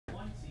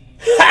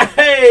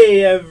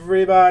Hey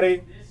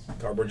everybody,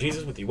 Cardboard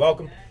Jesus with you.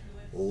 Welcome.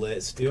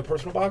 Let's do a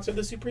personal box of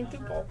the Supreme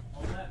Football.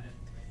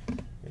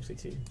 Actually,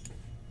 two.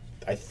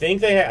 I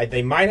think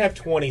they might have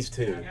 20s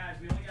too.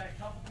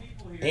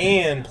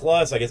 And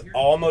plus, like, it's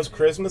almost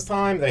Christmas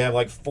time. They have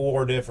like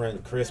 4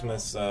 different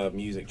Christmas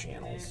music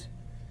channels.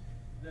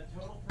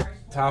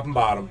 Top and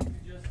bottom.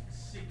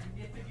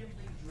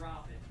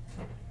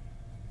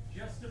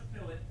 Just to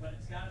fill it, but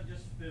it's got to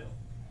just fill.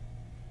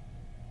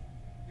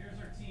 Here's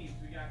our teams.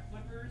 We got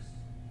Clippers,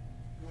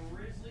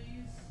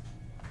 Grizzlies,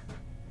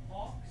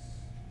 Hawks,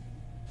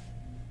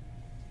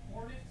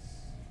 Hornets,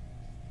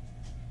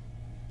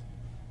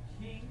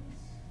 Kings,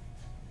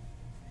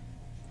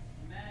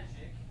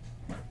 Magic,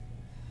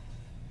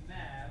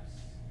 Mavs,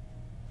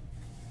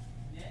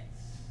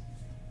 Nets,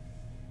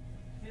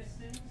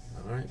 Pistons.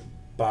 All right,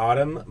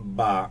 bottom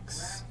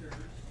box. Raptors,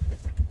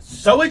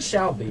 So it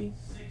shall be.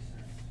 Sixers.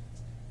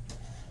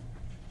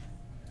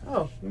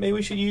 Oh, maybe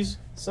we should use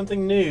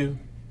something new.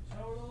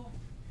 Total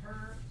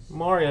per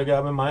Mario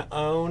got me my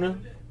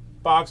own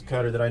box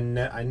cutter that I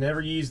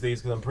never use these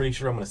because I'm pretty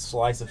sure I'm going to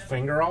slice a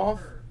finger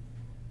off.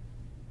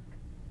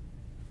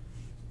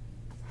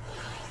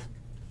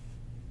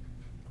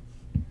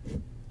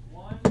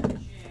 One chance.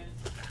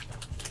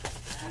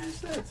 What's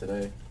that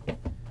today?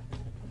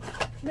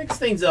 Mix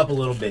things up a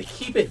little bit.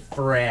 Keep it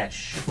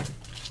fresh.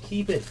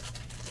 Keep it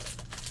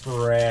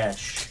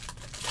fresh.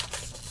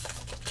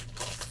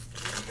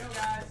 Here you go,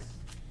 guys.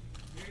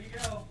 Here you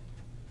go.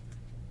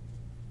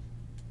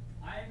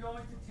 I am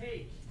going to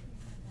take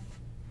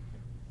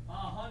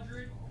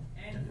 130.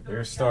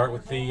 Better start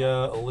with the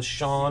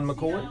LaShawn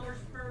McCoy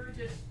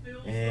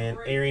and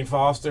Arian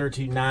Foster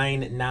to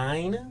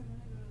 99.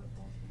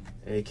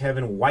 A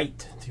Kevin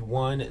White to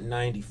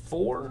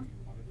 194.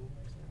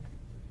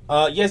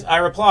 Yes, I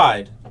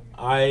replied.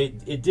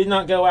 It did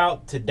not go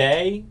out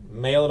today.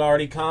 Mail had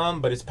already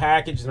come, but it's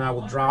packaged, and I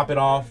will drop it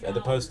off at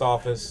the post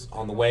office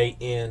on the way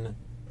in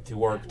to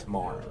work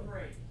tomorrow.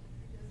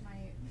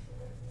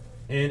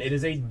 And it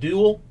is a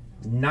dual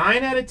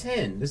 9 out of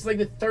 10. This is like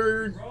the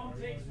third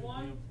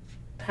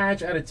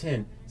patch out of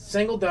 10.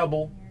 Single,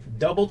 double,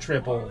 double,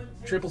 triple,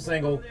 triple,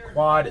 single,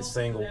 quad,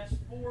 single.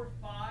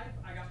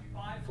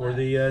 For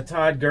the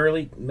Todd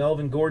Gurley,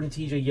 Melvin Gordon,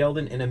 TJ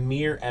Yeldon, and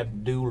Amir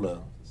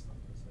Abdullah.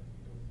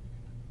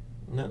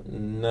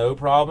 No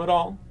problem at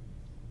all.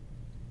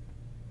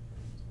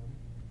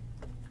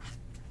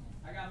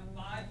 I got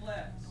 5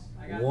 left.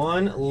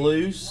 One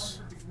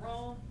loose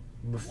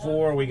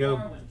before we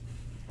go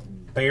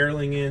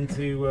barreling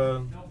into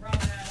No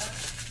problem, Ad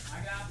Hunt.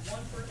 I got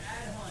 1 for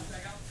Ad Hunt. I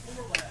got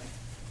 4 left.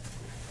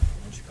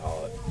 what you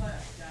call it, 4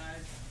 left,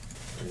 guys.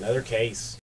 another case.